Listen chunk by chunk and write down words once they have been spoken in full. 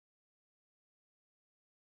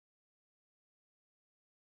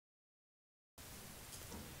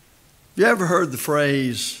you ever heard the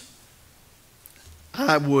phrase,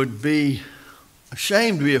 I would be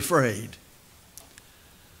ashamed to be afraid,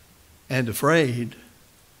 and afraid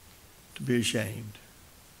to be ashamed?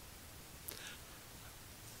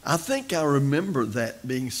 I think I remember that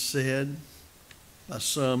being said by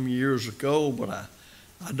some years ago, but I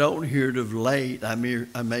don't hear it of late. I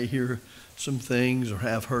may hear some things or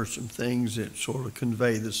have heard some things that sort of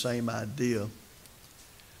convey the same idea.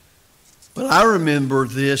 But I remember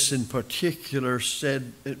this particularly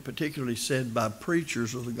said by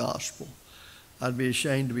preachers of the gospel. I'd be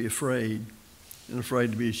ashamed to be afraid and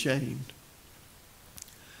afraid to be ashamed.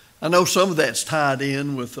 I know some of that's tied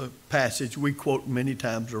in with a passage we quote many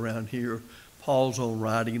times around here, Paul's own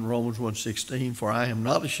writing in Romans 1:16, for I am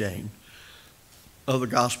not ashamed of the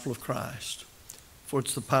gospel of Christ, for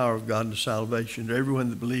it's the power of God unto salvation to everyone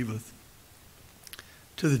that believeth,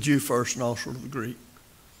 to the Jew first and also to the Greek.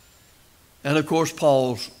 And of course,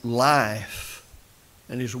 Paul's life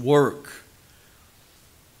and his work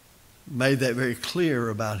made that very clear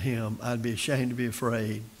about him. I'd be ashamed to be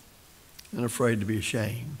afraid and afraid to be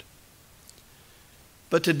ashamed.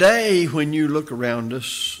 But today, when you look around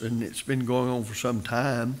us, and it's been going on for some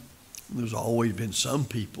time, there's always been some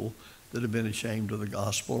people that have been ashamed of the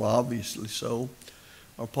gospel, obviously so,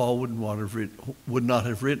 or Paul would not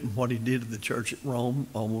have written what he did to the church at Rome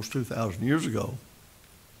almost 2,000 years ago.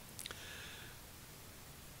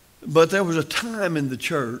 But there was a time in the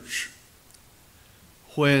church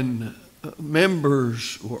when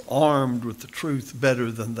members were armed with the truth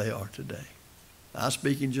better than they are today. I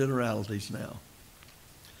speak in generalities now.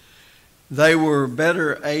 They were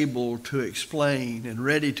better able to explain and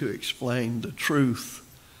ready to explain the truth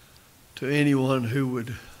to anyone who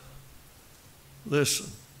would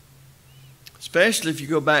listen. Especially if you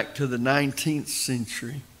go back to the 19th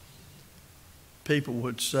century, people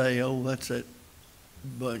would say, oh, that's that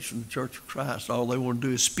bunch from the Church of Christ. All they want to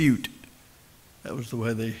do is dispute. That was the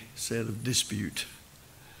way they said of dispute.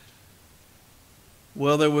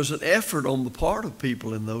 Well, there was an effort on the part of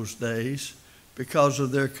people in those days because of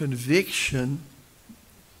their conviction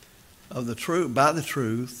of the truth, by the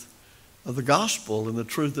truth of the gospel and the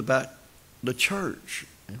truth about the church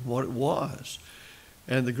and what it was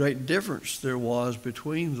and the great difference there was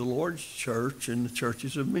between the Lord's church and the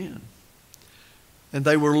churches of men. And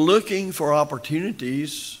they were looking for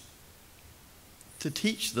opportunities to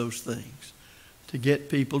teach those things, to get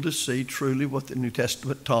people to see truly what the New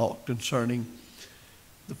Testament taught concerning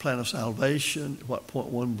the plan of salvation, at what point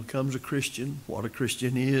one becomes a Christian, what a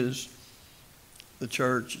Christian is, the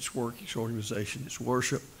church, its work, its organization, its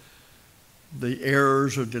worship, the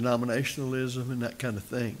errors of denominationalism and that kind of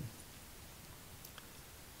thing.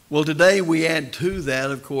 Well, today we add to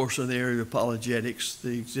that, of course, in the area of apologetics,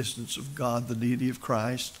 the existence of God, the deity of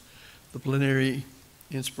Christ, the plenary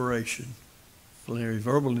inspiration, plenary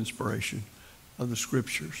verbal inspiration of the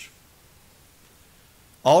Scriptures.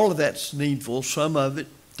 All of that's needful. Some of it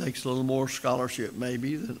takes a little more scholarship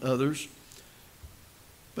maybe than others.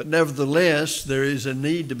 But nevertheless, there is a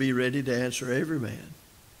need to be ready to answer every man.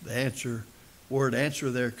 The word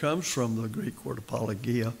answer there comes from the Greek word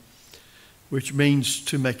apologia, which means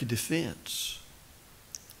to make a defense.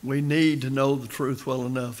 We need to know the truth well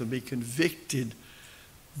enough and be convicted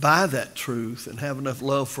by that truth and have enough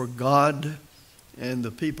love for God and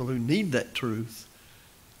the people who need that truth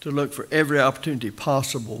to look for every opportunity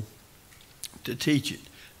possible to teach it.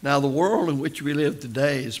 Now, the world in which we live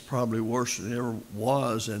today is probably worse than it ever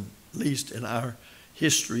was, and at least in our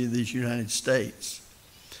history in these United States,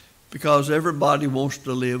 because everybody wants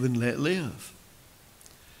to live and let live.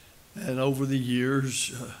 And over the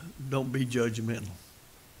years, don't be judgmental.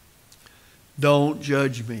 Don't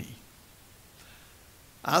judge me.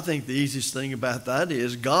 I think the easiest thing about that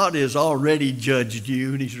is God has already judged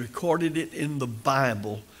you, and He's recorded it in the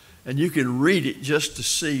Bible, and you can read it just to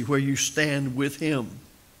see where you stand with Him.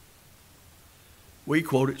 We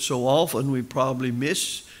quote it so often, we probably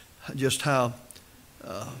miss just how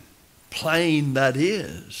plain that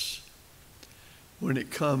is when it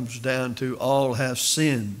comes down to all have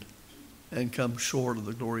sinned and come short of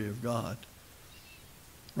the glory of God.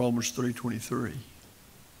 Romans 3:23.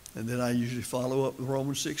 And then I usually follow up with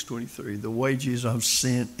Romans 6:23. The wages of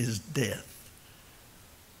sin is death.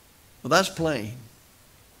 Well, that's plain.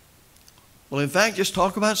 Well, in fact, just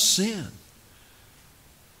talk about sin.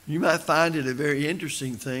 You might find it a very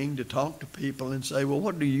interesting thing to talk to people and say, well,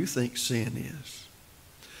 what do you think sin is?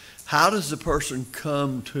 How does the person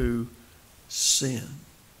come to sin?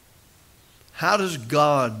 How does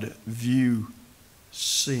God view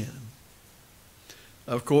sin?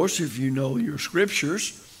 Of course, if you know your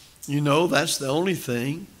scriptures, you know that's the only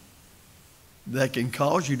thing that can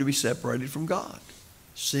cause you to be separated from God.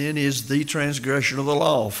 Sin is the transgression of the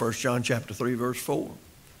law, 1 John chapter 3, verse 4.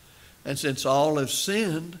 And since all have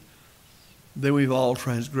sinned, then we've all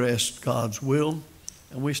transgressed God's will,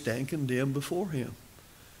 and we stand condemned before him.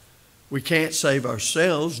 We can't save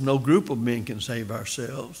ourselves. No group of men can save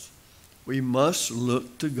ourselves. We must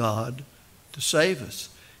look to God to save us.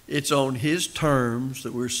 It's on his terms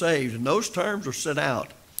that we're saved, and those terms are set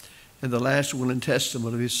out in the last will and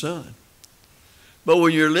testament of his Son. But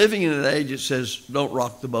when you're living in an age that says, don't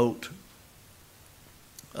rock the boat,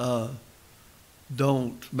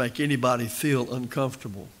 don't make anybody feel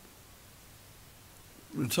uncomfortable,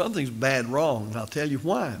 when something's bad wrong, and I'll tell you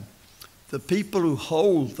why. The people who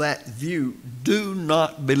hold that view do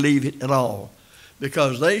not believe it at all,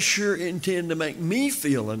 because they sure intend to make me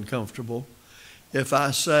feel uncomfortable if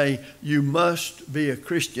I say you must be a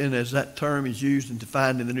Christian, as that term is used and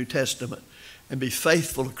defined in the New Testament, and be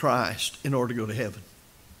faithful to Christ in order to go to heaven.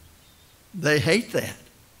 They hate that.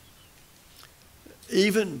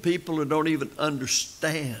 Even people who don't even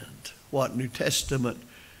understand what New Testament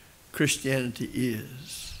Christianity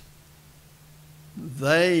is,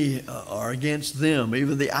 they are against them,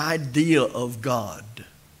 even the idea of God.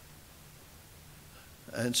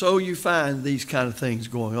 And so you find these kind of things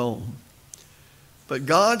going on. But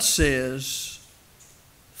God says,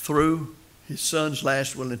 through his Son's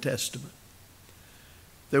last will and testament,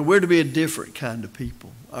 that we're to be a different kind of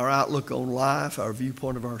people. Our outlook on life, our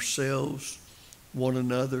viewpoint of ourselves, one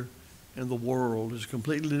another, and the world is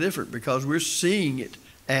completely different because we're seeing it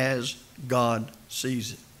as God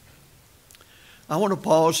sees it. I want to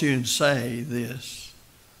pause here and say this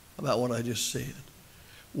about what I just said.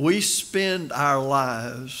 We spend our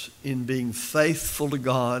lives in being faithful to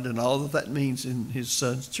God and all that means in his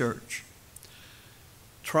Son's church,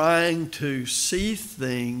 trying to see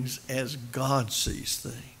things as God sees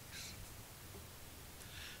things,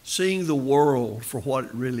 seeing the world for what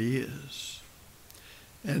it really is,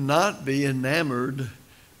 and not be enamored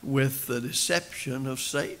with the deception of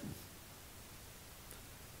Satan.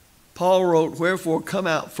 Paul wrote, "Wherefore come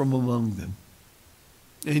out from among them,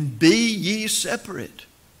 and be ye separate,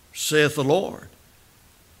 saith the Lord,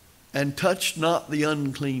 and touch not the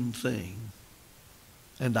unclean thing,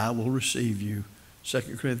 and I will receive you."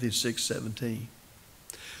 2 Corinthians 6:17.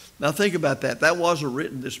 Now think about that. That wasn't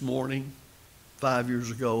written this morning, 5 years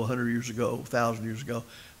ago, 100 years ago, 1,000 years ago.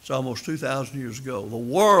 It's almost 2,000 years ago. The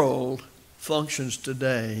world functions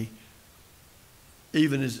today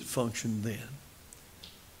even as it functioned then.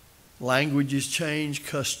 Languages change,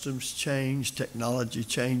 customs change, technology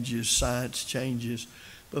changes, science changes,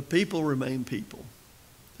 but people remain people.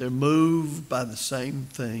 They're moved by the same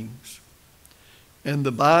things. And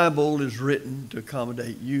the Bible is written to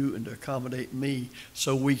accommodate you and to accommodate me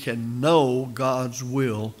so we can know God's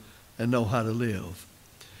will and know how to live.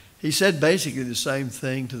 He said basically the same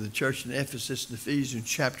thing to the church in Ephesus in Ephesians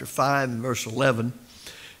chapter 5 and verse 11,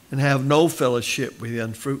 "And have no fellowship with the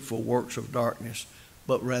unfruitful works of darkness,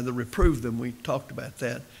 but rather reprove them." We talked about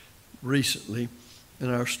that recently in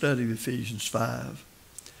our study of Ephesians 5.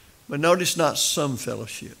 But notice, not some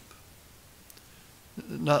fellowship,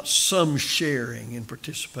 not some sharing and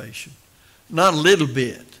participation, not a little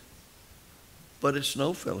bit, but it's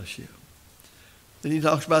no fellowship. Then he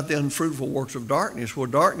talks about the unfruitful works of darkness. Well,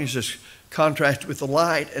 darkness is contrasted with the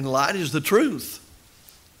light, and light is the truth.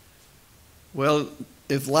 Well,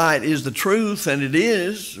 if light is the truth, and it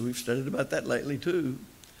is, we've studied about that lately too,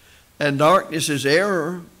 and darkness is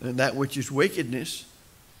error and that which is wickedness,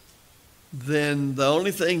 then the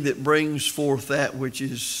only thing that brings forth that which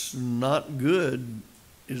is not good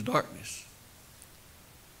is darkness.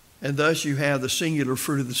 And thus you have the singular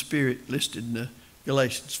fruit of the Spirit listed in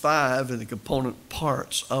Galatians 5 and the component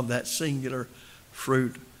parts of that singular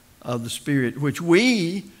fruit of the Spirit, which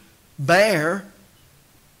we bear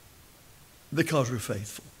because we're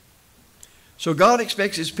faithful. So God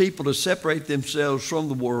expects his people to separate themselves from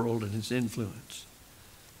the world and its influence.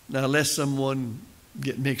 Now, unless someone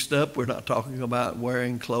get mixed up, we're not talking about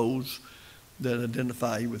wearing clothes that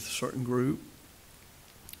identify you with a certain group.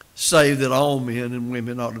 Save that all men and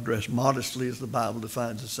women ought to dress modestly as the Bible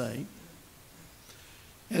defines the same.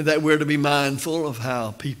 And that we're to be mindful of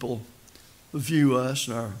how people view us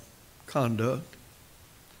and our conduct.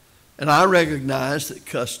 And I recognize that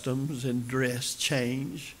customs and dress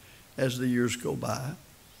change as the years go by.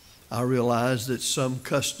 I realize that some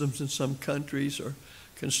customs in some countries are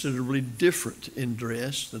considerably different in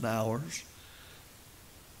dress than ours.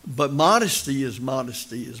 But modesty is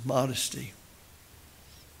modesty is modesty.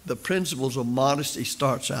 The principles of modesty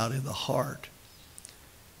starts out in the heart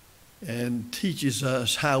and teaches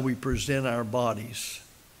us how we present our bodies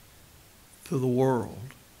to the world,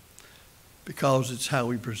 because it's how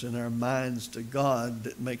we present our minds to God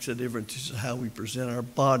that makes a difference. It's how we present our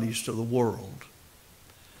bodies to the world.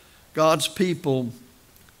 God's people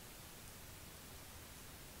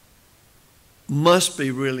must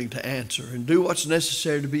be willing to answer and do what's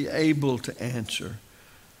necessary to be able to answer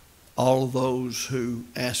all of those who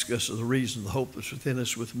ask us of the reason of the hope that's within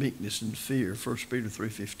us with meekness and fear, 1 Peter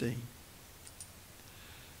 3:15.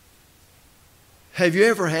 Have you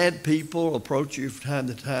ever had people approach you from time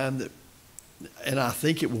to time that, and I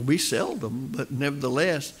think it will be seldom, but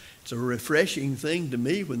nevertheless, it's a refreshing thing to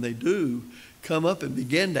me when they do come up and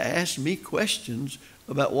begin to ask me questions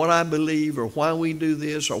about what I believe or why we do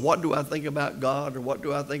this or what do I think about God or what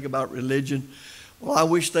do I think about religion. Well, I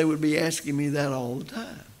wish they would be asking me that all the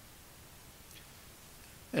time.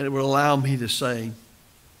 And it would allow me to say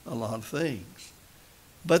a lot of things.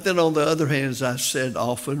 But then on the other hand, as I've said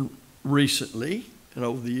often recently and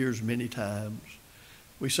over the years many times,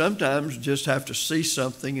 we sometimes just have to see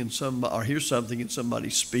something in or hear something in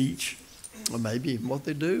somebody's speech, or maybe even what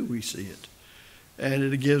they do, we see it. And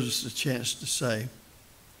it gives us a chance to say,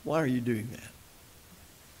 why are you doing that?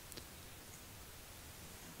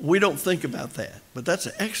 We don't think about that, but that's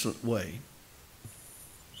an excellent way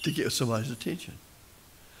to get somebody's attention.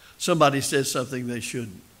 Somebody says something they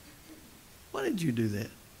shouldn't. Why did you do that?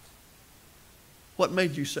 What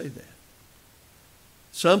made you say that?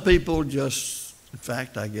 Some people just, in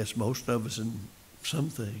fact, I guess most of us in some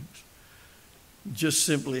things, just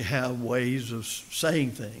simply have ways of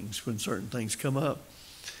saying things when certain things come up.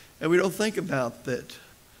 And we don't think about that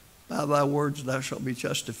by thy words thou shalt be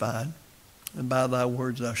justified, and by thy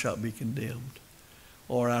words thou shalt be condemned.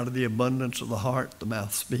 Or out of the abundance of the heart the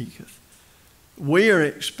mouth speaketh. We are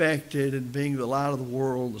expected, in being the light of the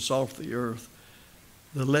world, the salt of the earth,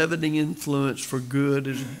 the leavening influence for good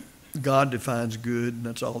is God defines good, and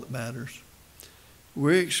that's all that matters.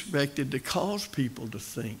 We're expected to cause people to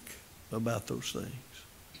think about those things.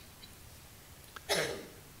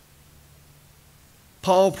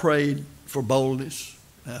 Paul prayed for boldness.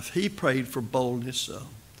 Now, if he prayed for boldness,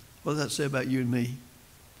 what does that say about you and me?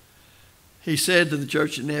 He said to the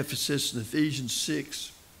church in Ephesus in Ephesians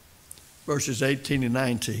 6, verses 18 and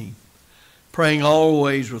 19, praying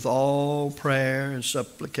always with all prayer and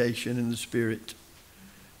supplication in the Spirit,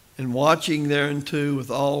 and watching thereunto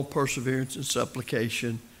with all perseverance and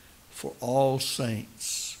supplication for all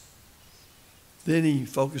saints. Then he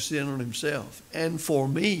focused in on himself. And for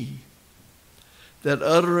me, that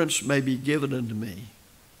utterance may be given unto me,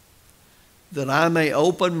 that I may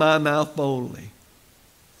open my mouth boldly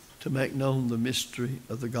to make known the mystery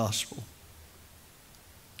of the gospel,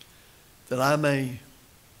 that I may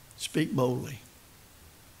speak boldly,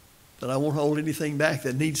 that I won't hold anything back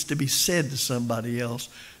that needs to be said to somebody else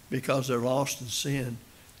because they're lost in sin,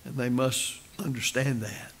 and they must understand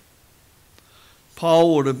that.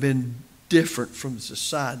 Paul would have been different from the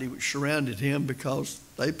society which surrounded him because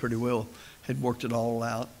they pretty well had worked it all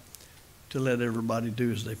out to let everybody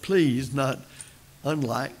do as they pleased, not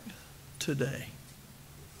unlike today.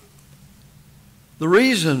 The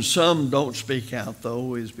reason some don't speak out,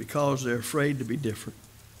 though, is because they're afraid to be different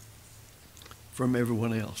from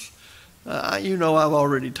everyone else. You know, I've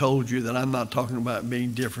already told you that I'm not talking about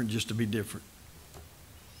being different just to be different.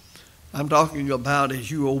 I'm talking about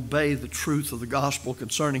as you obey the truth of the gospel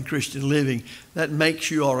concerning Christian living, that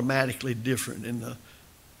makes you automatically different in the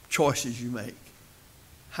choices you make,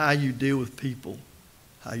 how you deal with people,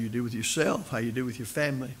 how you deal with yourself, how you deal with your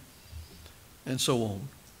family, and so on.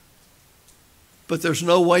 But there's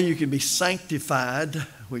no way you can be sanctified,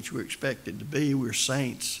 which we're expected to be. We're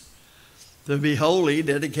saints. To be holy,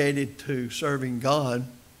 dedicated to serving God,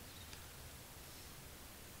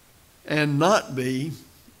 and not be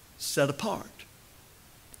set apart.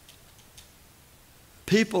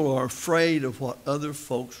 People are afraid of what other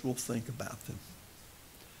folks will think about them.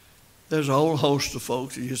 There's a whole host of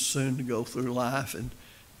folks who just soon to go through life and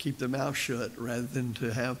keep their mouth shut rather than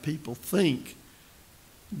to have people think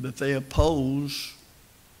that they oppose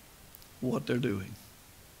what they're doing.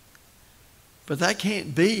 But that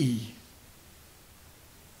can't be,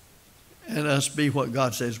 and us be what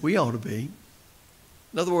God says we ought to be.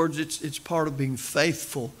 In other words, it's part of being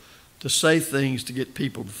faithful to say things to get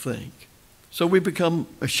people to think. So we become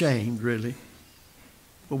ashamed, really,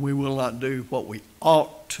 when we will not do what we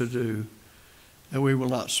ought to do, and we will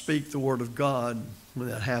not speak the word of God when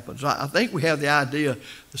that happens. I think we have the idea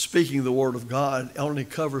that speaking the word of God only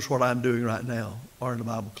covers what I'm doing right now or in a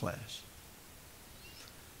Bible class.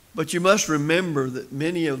 But you must remember that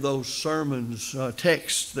many of those sermons,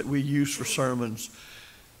 texts that we use for sermons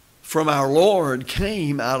from our Lord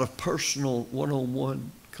came out of personal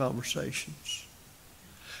one-on-one conversations.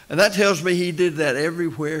 And that tells me he did that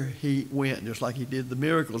everywhere he went, just like he did the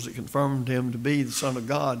miracles that confirmed him to be the Son of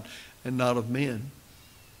God and not of men.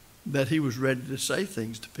 That he was ready to say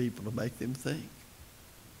things to people to make them think,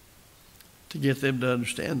 to get them to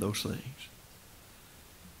understand those things.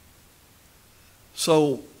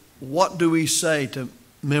 So what do we say to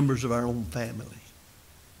members of our own family?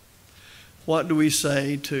 What do we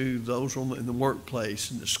say to those in the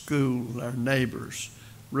workplace, in the school, and our neighbors,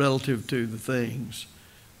 relative to the things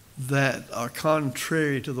that are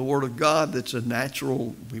contrary to the Word of God, that's a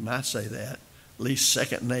natural, we might say that, at least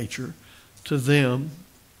second nature to them?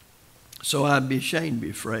 So I'd be ashamed to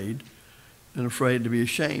be afraid, and afraid to be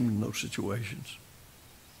ashamed in those situations.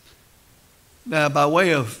 Now, by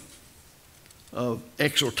way of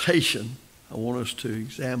exhortation, I want us to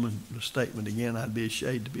examine the statement again, I'd be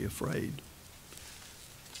ashamed to be afraid.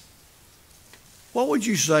 What would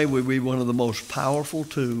you say would be one of the most powerful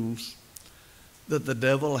tools that the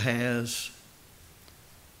devil has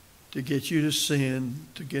to get you to sin,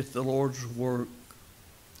 to get the Lord's work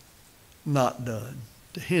not done,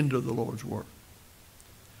 to hinder the Lord's work?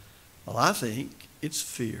 Well, I think it's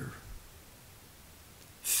fear.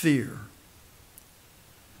 Fear.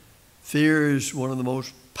 Fear is one of the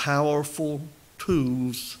most powerful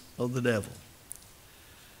tools of the devil.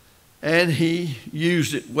 And he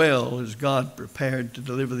used it well as God prepared to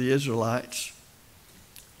deliver the Israelites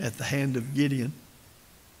at the hand of Gideon.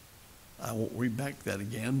 I won't read back that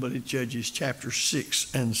again, but it's Judges chapter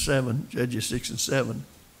 6 and 7. Judges 6 and 7.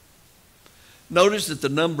 Notice that the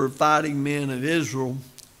number of fighting men of Israel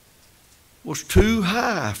was too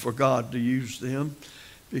high for God to use them,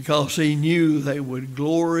 because he knew they would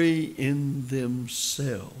glory in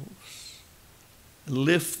themselves and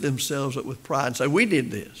lift themselves up with pride and say, we did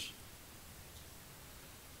this.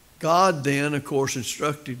 God then, of course,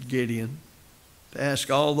 instructed Gideon to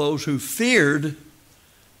ask all those who feared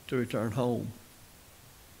to return home.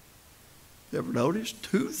 You ever noticed?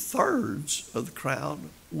 2/3 of the crowd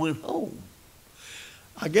went home.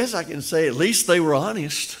 I guess I can say at least they were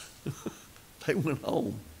honest. They went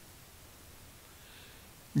home.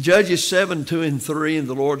 Judges 7, 2 and 3, and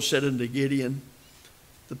the Lord said unto Gideon,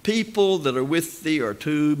 the people that are with thee are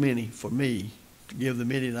too many for me to give the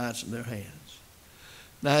Midianites in their hands.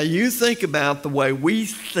 Now you think about the way we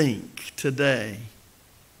think today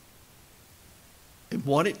and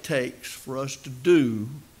what it takes for us to do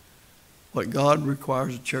what God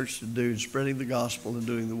requires the church to do in spreading the gospel and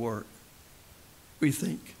doing the work. We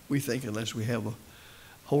think unless we have a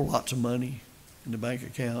whole lots of money in the bank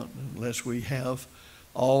account, unless we have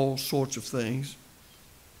all sorts of things,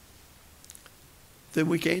 then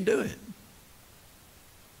we can't do it.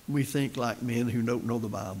 We think like men who don't know the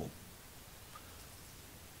Bible.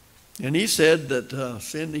 And he said that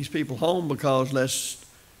send these people home, because lest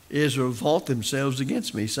Israel vaunt themselves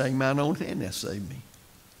against me, saying, mine own hand hath saved me.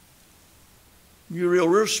 You're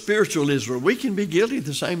real spiritual Israel. We can be guilty of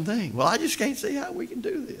the same thing. Well, I just can't see how we can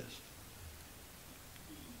do this.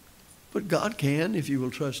 But God can if you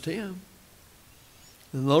will trust him.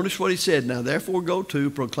 And notice what he said. Now, therefore go to,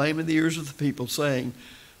 proclaim in the ears of the people, saying,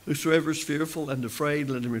 whosoever is fearful and afraid,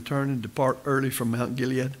 let him return and depart early from Mount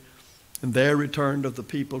Gilead. And there returned of the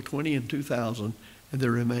people 22,000, and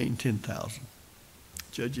there remained 10,000.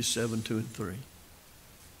 Judges 7, 2 and 3.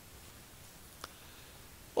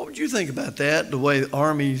 What would you think about that, the way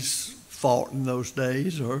armies fought in those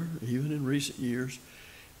days, or even in recent years?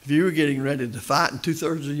 If you were getting ready to fight and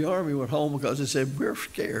 2/3 of the army went home because they said, we're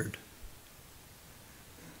scared.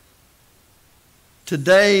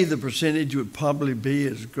 Today, the percentage would probably be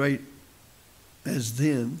as great as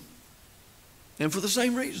then, and for the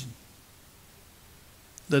same reason.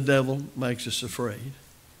 The devil makes us afraid.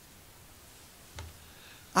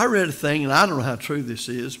 I read a thing, and I don't know how true this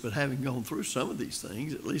is, but having gone through some of these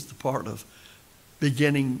things, at least the part of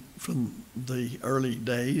beginning from the early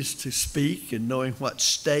days to speak and knowing what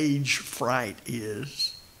stage fright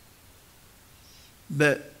is,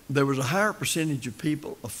 that there was a higher percentage of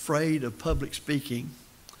people afraid of public speaking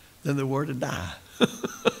than there were to die.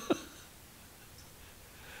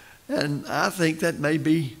 And I think that may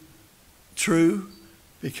be true,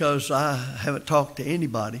 because I haven't talked to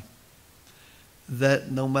anybody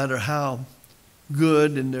that, no matter how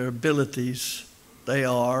good in their abilities they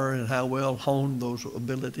are and how well honed those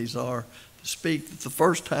abilities are to speak, that the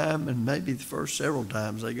first time, and maybe the first several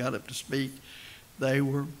times they got up to speak, they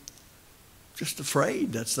were just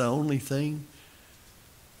afraid. That's the only thing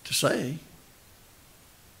to say.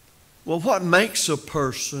 Well, what makes a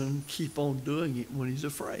person keep on doing it when he's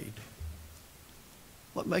afraid?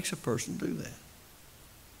 What makes a person do that?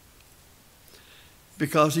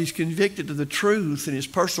 because he's convicted of the truth and his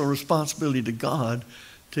personal responsibility to God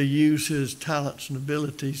to use his talents and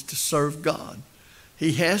abilities to serve God.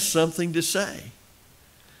 He has something to say.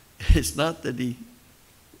 It's not that he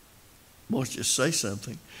wants you to say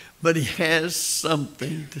something, but he has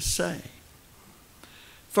something to say.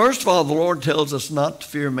 First of all, the Lord tells us not to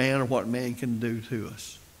fear man or what man can do to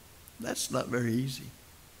us. That's not very easy.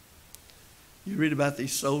 You read about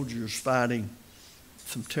these soldiers fighting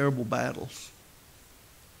some terrible battles.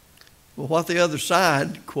 Well, what the other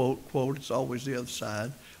side, quote, it's always the other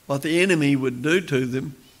side, what the enemy would do to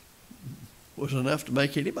them was enough to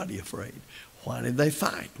make anybody afraid. Why did they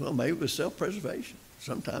fight? Well, maybe it was self-preservation.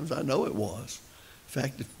 Sometimes I know it was. In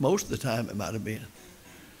fact, most of the time it might have been.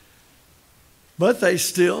 But they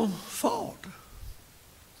still fought.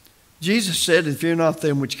 Jesus said, "And fear not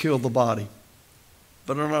them which kill the body,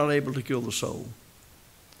 but are not able to kill the soul.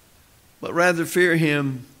 But rather fear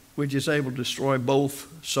him which is able to destroy both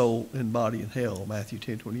soul and body in hell." Matthew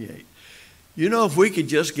 10:28. You know, if we could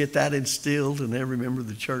just get that instilled in every member of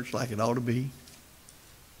the church like it ought to be,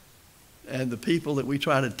 and the people that we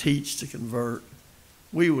try to teach to convert,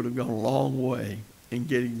 we would have gone a long way in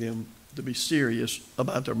getting them to be serious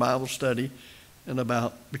about their Bible study and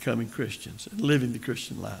about becoming Christians and living the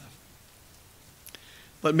Christian life.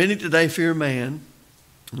 But many today fear man,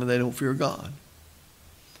 and they don't fear God.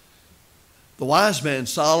 The wise man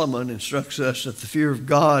Solomon instructs us that the fear of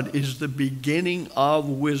God is the beginning of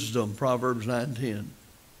wisdom, Proverbs 9:10.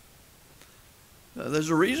 Now, there's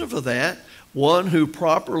a reason for that. One who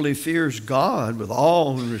properly fears God with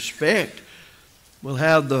awe and respect will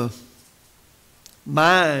have the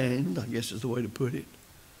mind, I guess is the way to put it,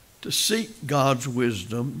 to seek God's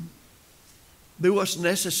wisdom, do what's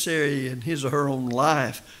necessary in his or her own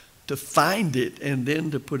life to find it and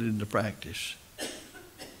then to put it into practice.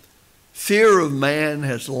 Fear of man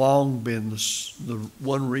has long been the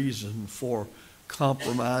one reason for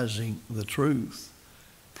compromising the truth.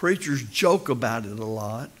 Preachers joke about it a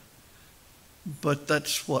lot, but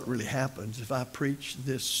that's what really happens. If I preach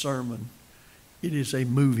this sermon, it is a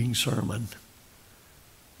moving sermon.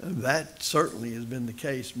 And that certainly has been the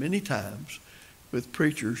case many times with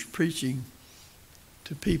preachers preaching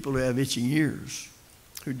to people who have itching ears,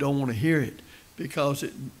 who don't want to hear it because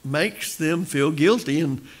it makes them feel guilty,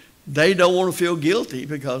 and they don't want to feel guilty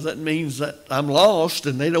because that means that I'm lost,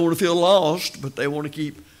 and they don't want to feel lost, but they want to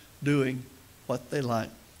keep doing what they like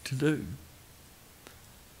to do.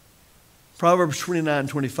 Proverbs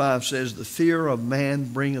 29:25 says, "The fear of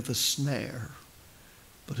man bringeth a snare,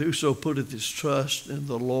 but whoso putteth his trust in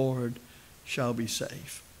the Lord shall be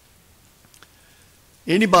safe."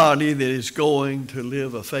 Anybody that is going to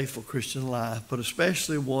live a faithful Christian life, but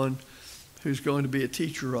especially one who's going to be a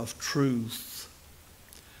teacher of truth,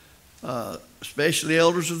 especially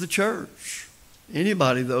elders of the church,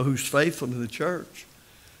 anybody, though, who's faithful to the church,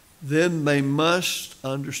 then they must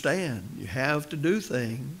understand you have to do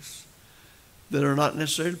things that are not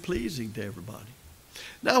necessarily pleasing to everybody.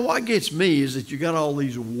 Now, what gets me is that you got all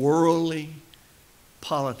these worldly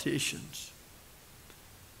politicians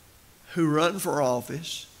who run for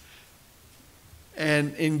office,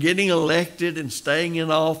 and in getting elected and staying in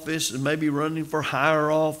office and maybe running for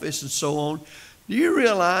higher office and so on, do you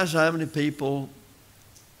realize how many people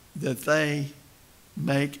that they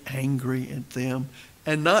make angry at them?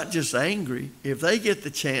 And not just angry, if they get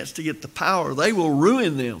the chance to get the power, they will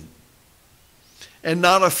ruin them. And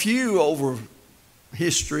not a few over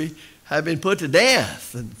history have been put to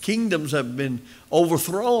death, and kingdoms have been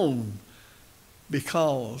overthrown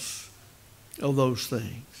because of those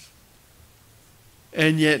things.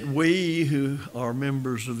 And yet we who are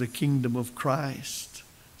members of the kingdom of Christ,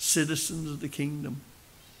 citizens of the kingdom,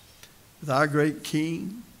 with our great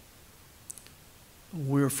King,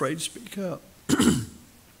 we're afraid to speak up.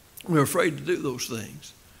 We're afraid to do those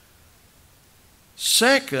things.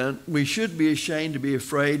 Second, we should be ashamed to be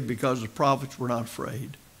afraid because the prophets were not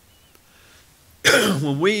afraid.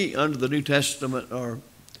 When we, under the New Testament, are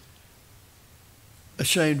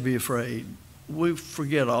ashamed to be afraid, we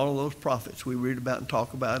forget all of those prophets we read about and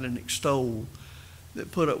talk about and extol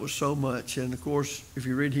that put up with so much. And, of course, if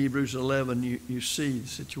you read Hebrews 11, you see the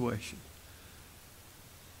situation.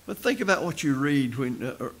 But think about what you read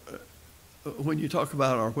when you talk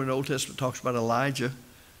about, or when the Old Testament talks about Elijah,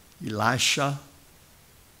 Elisha,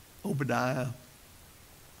 Obadiah,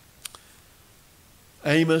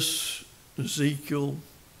 Amos, Ezekiel,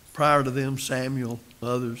 prior to them, Samuel,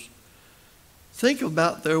 others. Think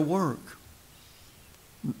about their work.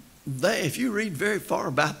 If you read very far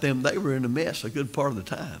about them, they were in a mess a good part of the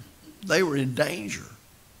time. They were in danger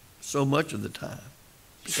so much of the time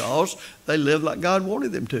because they lived like God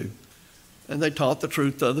wanted them to. and they taught the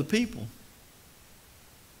truth to other people.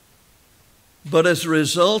 But as a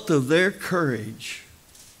result of their courage,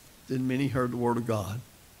 then many heard the word of God.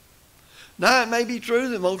 Now, it may be true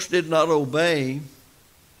that most did not obey,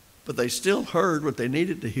 but they still heard what they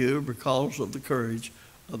needed to hear because of the courage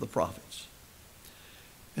of the prophets.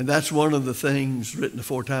 And that's one of the things written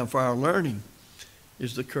aforetime for our learning,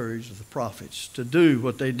 is the courage of the prophets to do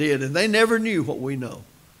what they did. And they never knew what we know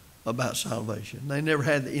about salvation. They never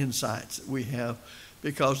had the insights that we have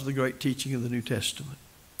because of the great teaching of the New Testament.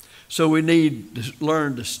 So we need to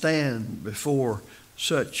learn to stand before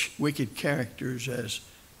such wicked characters as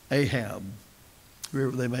Ahab,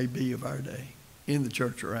 whoever they may be of our day, in the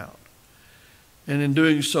church or out. And in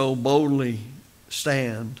doing so, boldly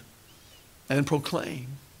stand and proclaim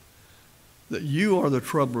that you are the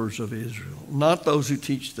troublers of Israel, not those who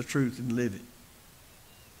teach the truth and live it.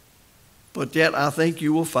 But yet I think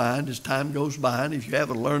you will find as time goes by, and if you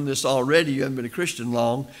haven't learned this already, you haven't been a Christian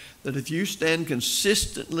long, that if you stand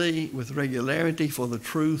consistently with regularity for the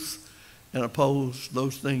truth and oppose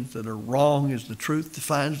those things that are wrong as the truth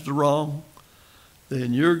defines the wrong,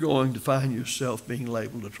 then you're going to find yourself being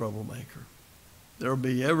labeled a troublemaker. There will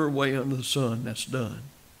be every way under the sun that's done,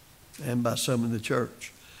 and by some in the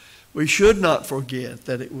church. We should not forget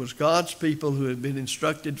that it was God's people who had been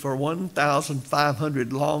instructed for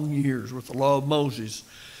 1,500 long years with the law of Moses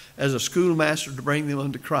as a schoolmaster to bring them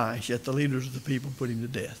unto Christ, yet the leaders of the people put him to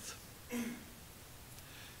death.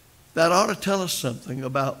 That ought to tell us something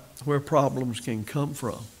about where problems can come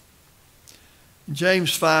from. In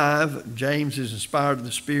James 5, James is inspired of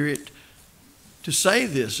the Spirit to say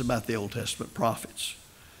this about the Old Testament prophets.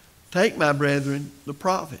 Take, my brethren, the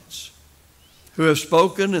prophets, who have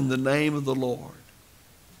spoken in the name of the Lord,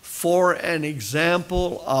 for an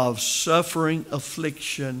example of suffering,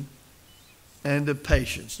 affliction, and of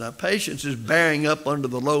patience. Now, patience is bearing up under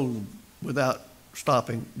the load without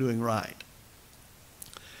stopping doing right.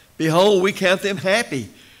 Behold, we count them happy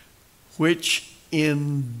which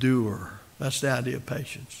endure. That's the idea of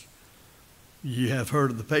patience. You have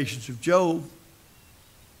heard of the patience of Job,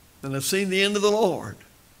 and have seen the end of the Lord.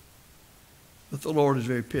 But the Lord is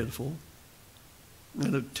very pitiful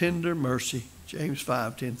and of tender mercy, James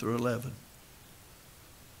 5, 10 through 11.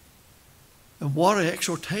 And what an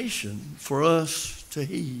exhortation for us to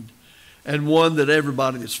heed, and one that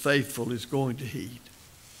everybody that's faithful is going to heed.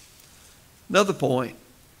 Another point,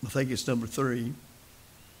 I think it's number 3,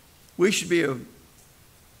 we should be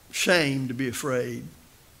ashamed to be afraid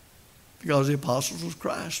because the apostles of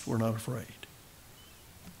Christ were not afraid.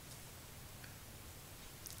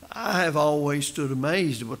 I have always stood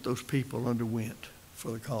amazed at what those people underwent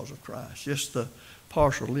for the cause of Christ. Just the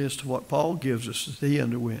partial list of what Paul gives us that he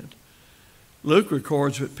underwent. Luke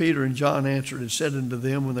records that Peter and John answered and said unto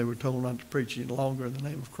them when they were told not to preach any longer in the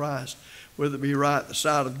name of Christ, whether it be right in the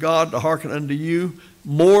sight of God to hearken unto you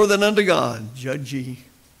more than unto God, judge ye.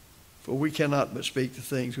 For we cannot but speak the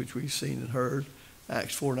things which we've seen and heard,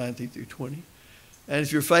 Acts 4, 19 through 20. And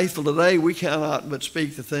if you're faithful today, we cannot but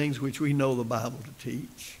speak the things which we know the Bible to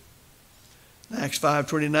teach. Acts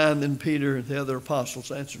 5:29, then Peter and the other apostles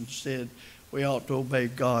answered and said, we ought to obey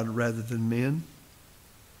God rather than men.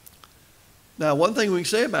 Now, one thing we can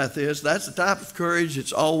say about this, that's the type of courage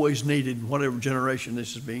that's always needed in whatever generation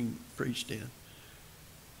this is being preached in.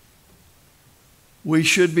 We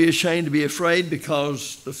should be ashamed to be afraid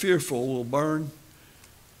because the fearful will burn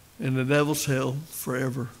in the devil's hell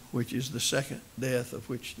forever, which is the second death of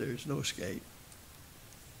which there is no escape.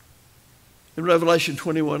 In Revelation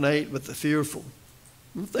 21:8, but the fearful,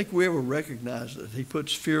 I don't think we ever recognize that he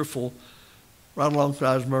puts fearful right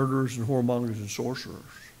alongside murderers and whoremongers and sorcerers.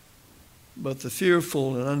 But the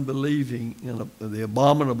fearful and unbelieving and the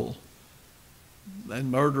abominable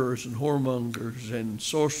and murderers and whoremongers and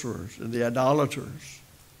sorcerers and the idolaters,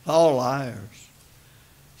 all liars,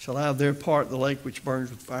 shall have their part in the lake which burns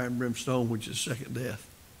with fire and brimstone, which is second death.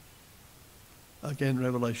 Again,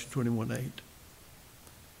 Revelation 21:8.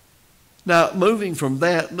 Now, moving from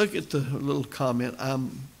that, look at the little comment,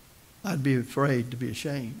 I'd be afraid to be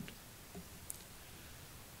ashamed.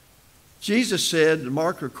 Jesus said,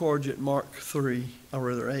 Mark records it, Mark 3, or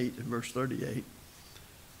rather 8, in verse 38,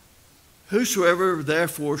 whosoever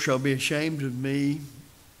therefore shall be ashamed of me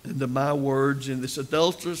and of my words in this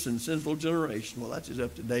adulterous and sinful generation, well, that's just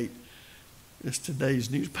up to date. It's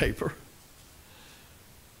today's newspaper.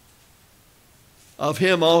 Of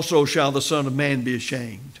him also shall the Son of Man be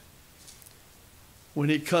ashamed, when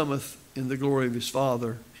he cometh in the glory of his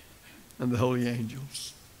Father and the holy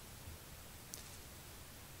angels.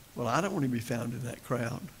 Well, I don't want to be found in that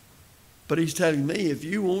crowd. But he's telling me, if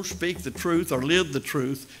you won't speak the truth or live the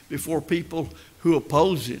truth before people who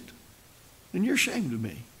oppose it, then you're ashamed of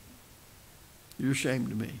me. You're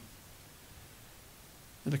ashamed of me.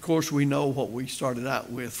 And of course, we know what we started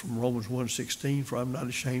out with from Romans 1:16, for I'm not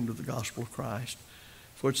ashamed of the gospel of Christ.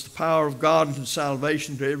 For it's the power of God unto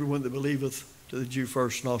salvation to everyone that believeth, to the Jew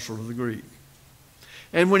first and also to the Greek.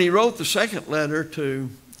 And when he wrote the second letter to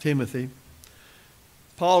Timothy,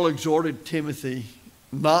 Paul exhorted Timothy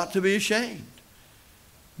not to be ashamed.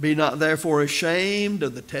 Be not therefore ashamed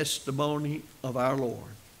of the testimony of our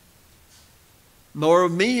Lord, nor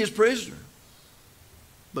of me his prisoner,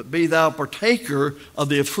 but be thou partaker of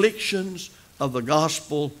the afflictions of the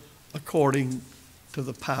gospel according to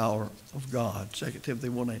the power of God. 2 Timothy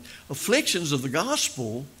 1:8. Afflictions of the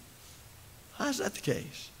gospel, how is that the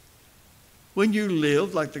case? When you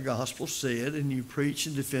live like the gospel said and you preach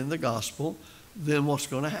and defend the gospel, then what's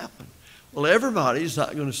going to happen? Well, everybody's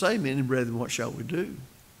not going to say, men and brethren, what shall we do?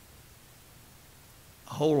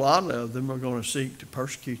 A whole lot of them are going to seek to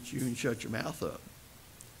persecute you and shut your mouth up.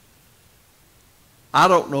 I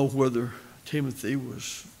don't know whether Timothy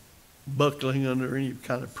was buckling under any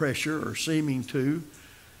kind of pressure or seeming to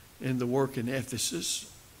in the work in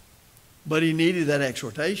Ephesus, but he needed that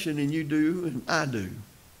exhortation, and you do, and I do.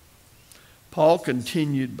 Paul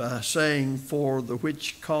continued by saying, for the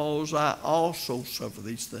which cause I also suffer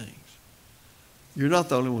these things. You're not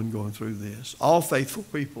the only one going through this. All faithful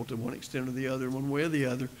people, to one extent or the other, one way or the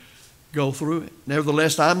other, go through it.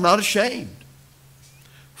 Nevertheless, I'm not ashamed.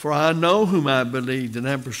 For I know whom I believed, and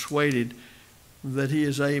am persuaded that he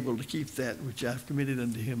is able to keep that which I've committed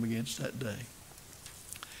unto him against that day.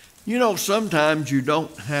 You know, sometimes you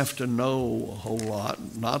don't have to know a whole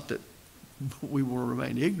lot. Not that we want to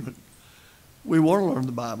remain ignorant. We want to learn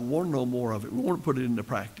the Bible. We want to know more of it. We want to put it into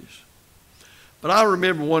practice. But I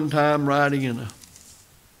remember one time riding in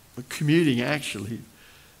commuting actually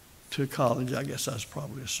to college. I guess I was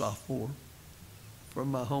probably a sophomore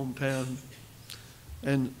from my hometown.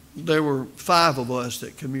 And there were 5 of us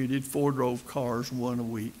that commuted. 4 drove cars, 1 a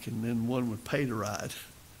week, and then 1 would pay to ride.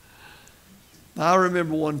 I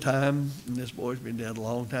remember one time, and this boy's been dead a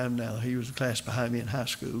long time now. He was a class behind me in high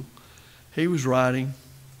school. He was riding,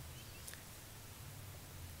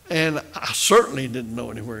 and I certainly didn't know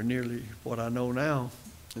anywhere nearly what I know now.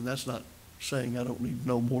 And that's not saying I don't need to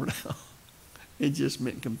know more now. It just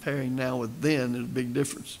meant comparing now with then is a big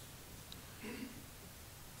difference.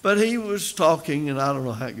 But he was talking, and I don't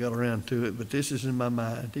know how it got around to it, but this is in my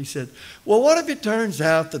mind. He said, well, what if it turns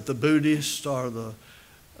out that the Buddhists or the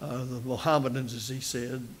Mohammedans, as he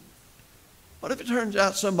said, what if it turns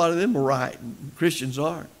out somebody of them are right and Christians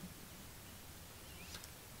aren't?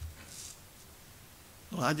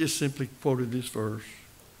 Well, I just simply quoted this verse.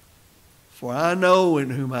 For I know in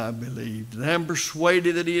whom I believed, and am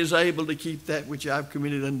persuaded that he is able to keep that which I've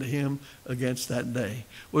committed unto him against that day.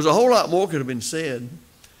 Was a whole lot more could have been said,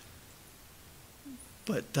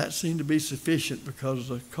 but that seemed to be sufficient because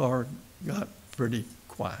the car got pretty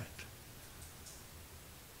quiet.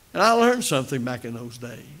 And I learned something back in those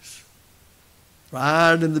days,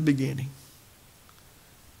 right in the beginning.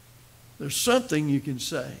 There's something you can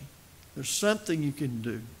say. There's something you can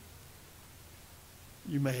do.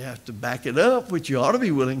 You may have to back it up, which you ought to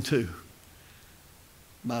be willing to.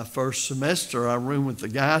 My first semester, I roomed with a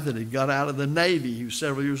guy that had got out of the Navy. He was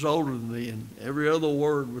several years older than me, and every other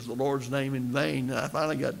word was the Lord's name in vain. And I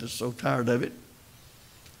finally got just so tired of it.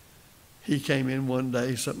 He came in one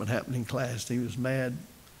day, something happened in class, and he was mad,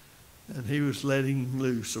 and he was letting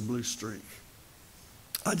loose a blue streak.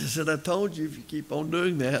 I just said, I told you, if you keep on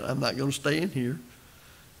doing that, I'm not going to stay in here.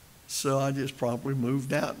 So I just promptly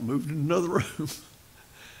moved out and moved in another room.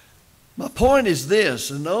 My point is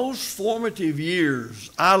this: in those formative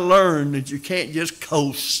years, I learned that you can't just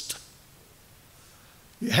coast.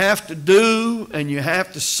 You have to do, and you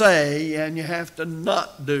have to say, and you have to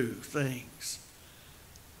not do things.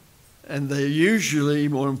 And they're usually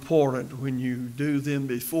more important when you do them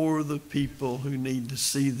before the people who need to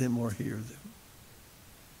see them or hear them.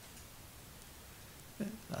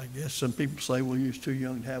 I guess some people say, well, you're too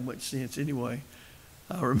young to have much sense. Anyway,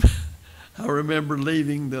 I remember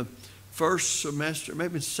leaving the first semester,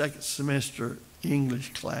 maybe second semester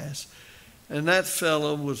English class. And that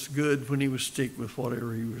fellow was good when he would stick with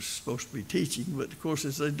whatever he was supposed to be teaching. But, of course,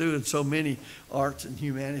 as they do in so many arts and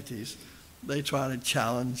humanities, they try to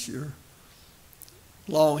challenge your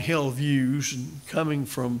long-held views. And coming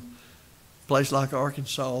from a place like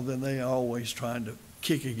Arkansas, then they are always trying to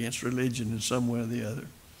kick against religion in some way or the other.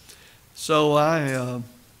 So I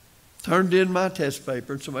turned in my test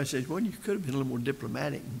paper, and somebody said, well, you could have been a little more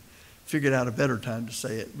diplomatic and figured out a better time to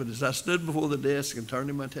say it. But as I stood before the desk and turned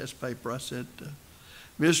in my test paper, I said,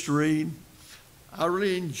 Mr. Reed, I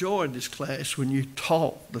really enjoyed this class when you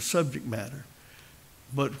taught the subject matter.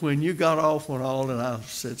 But when you got off on all, and I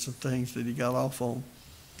said some things that he got off on,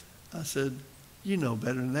 I said, you know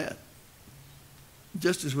better than that,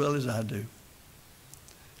 just as well as I do.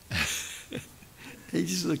 He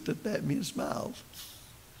just looked up at me and smiled,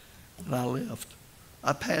 and I left.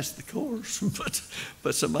 I passed the course,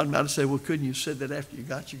 but somebody might have said, well, couldn't you have said that after you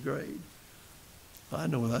got your grade? I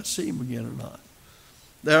know whether I'd see him again or not.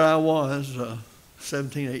 There I was,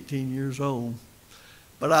 17, 18 years old.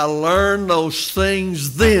 But I learned those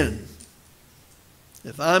things then.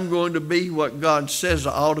 If I'm going to be what God says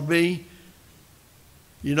I ought to be,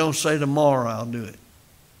 you don't say tomorrow I'll do it.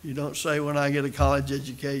 You don't say when I get a college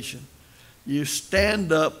education. You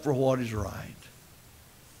stand up for what is right.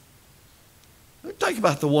 Think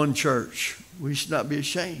about the one church. We should not be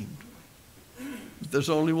ashamed. There's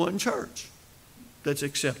only one church that's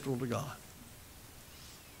acceptable to God.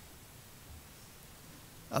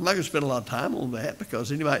 I'm not going to spend a lot of time on that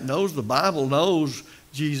because anybody that knows the Bible knows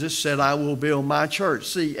Jesus said, I will build my church,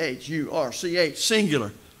 C-H-U-R-C-H,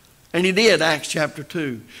 singular. And he did, Acts chapter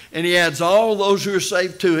 2. And he adds all those who are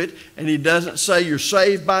saved to it, and he doesn't say, you're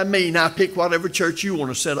saved by me, now pick whatever church you want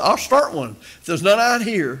to set. I'll start one. If there's none out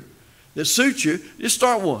here that suits you, just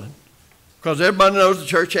start one. Because everybody knows the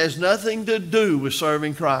church has nothing to do with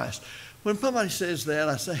serving Christ. When somebody says that,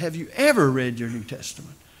 I say, have you ever read your New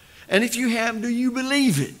Testament? And if you have, do you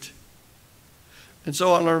believe it? And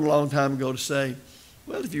so I learned a long time ago to say,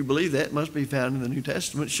 well, if you believe that, it must be found in the New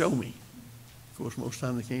Testament. Show me. Of course, most of the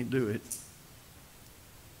time they can't do it.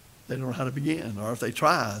 They don't know how to begin. Or if they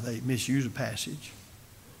try, they misuse a passage.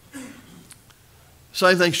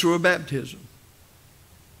 Same thing's true of baptism.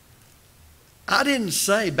 I didn't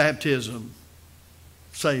say baptism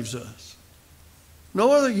saves us.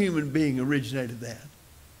 No other human being originated that.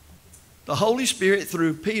 The Holy Spirit,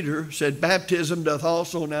 through Peter, said, baptism doth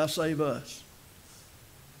also now save us.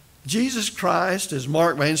 Jesus Christ, as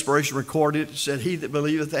Mark by inspiration recorded, said, he that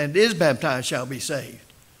believeth and is baptized shall be saved.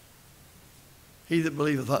 He that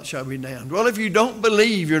believeth not shall be damned. Well, if you don't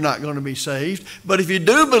believe, you're not going to be saved. But if you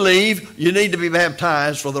do believe, you need to be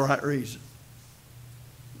baptized for the right reason.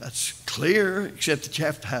 That's clear, except that you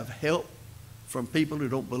have to have help from people who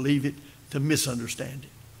don't believe it to misunderstand it.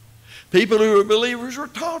 People who are believers were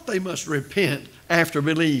taught they must repent after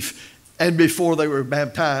belief and before they were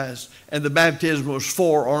baptized. And the baptism was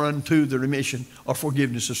for or unto the remission or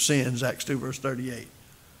forgiveness of sins, Acts 2 verse 38.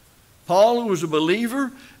 Paul, who was a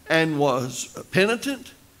believer and was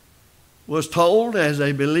penitent, was told as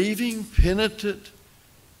a believing, penitent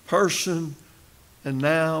person, and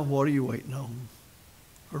now what are you waiting on?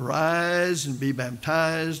 Arise and be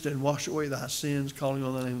baptized and wash away thy sins, calling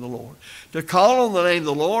on the name of the Lord. To call on the name of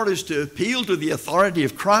the Lord is to appeal to the authority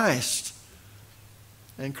of Christ.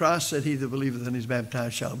 And Christ said, he that believeth and is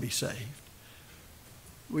baptized shall be saved.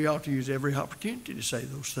 We ought to use every opportunity to say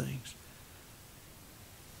those things.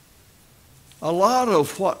 A lot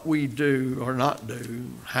of what we do or not do,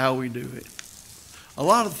 how we do it, a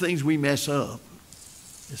lot of things we mess up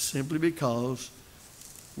is simply because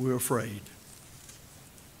we're afraid.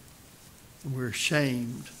 We're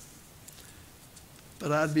ashamed.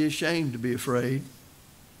 But I'd be ashamed to be afraid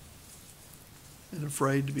and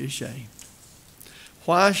afraid to be ashamed.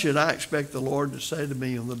 Why should I expect the Lord to say to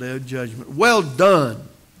me on the day of judgment, well done,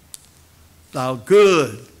 thou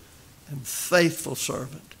good and faithful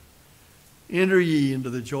servant. Enter ye into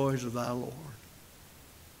the joys of thy Lord.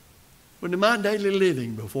 When in my daily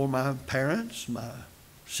living before my parents, my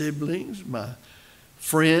siblings, my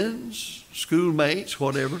friends, schoolmates,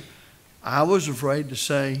 whatever, I was afraid to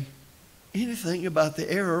say anything about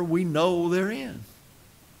the error we know they're in.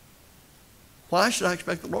 Why should I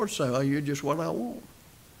expect the Lord to say, oh, you're just what I want?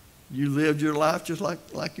 You lived your life just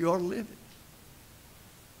like you ought to live it.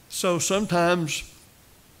 So sometimes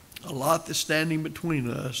a lot that's standing between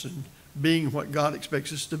us and being what God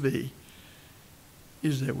expects us to be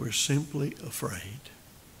is that we're simply afraid.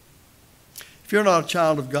 If you're not a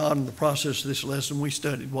child of God, in the process of this lesson, we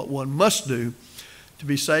studied what one must do to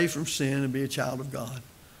be saved from sin and be a child of God.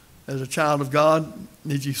 As a child of God,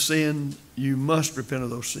 if you sin, you must repent of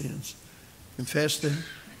those sins. Confess them,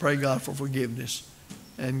 pray God for forgiveness,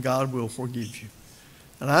 and God will forgive you.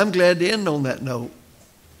 And I'm glad to end on that note.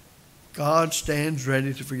 God stands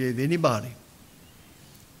ready to forgive anybody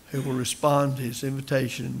who will respond to his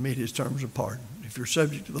invitation and meet his terms of pardon. If you're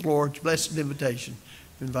subject to the Lord's blessed invitation,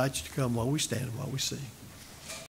 I invite you to come while we stand and while we sing.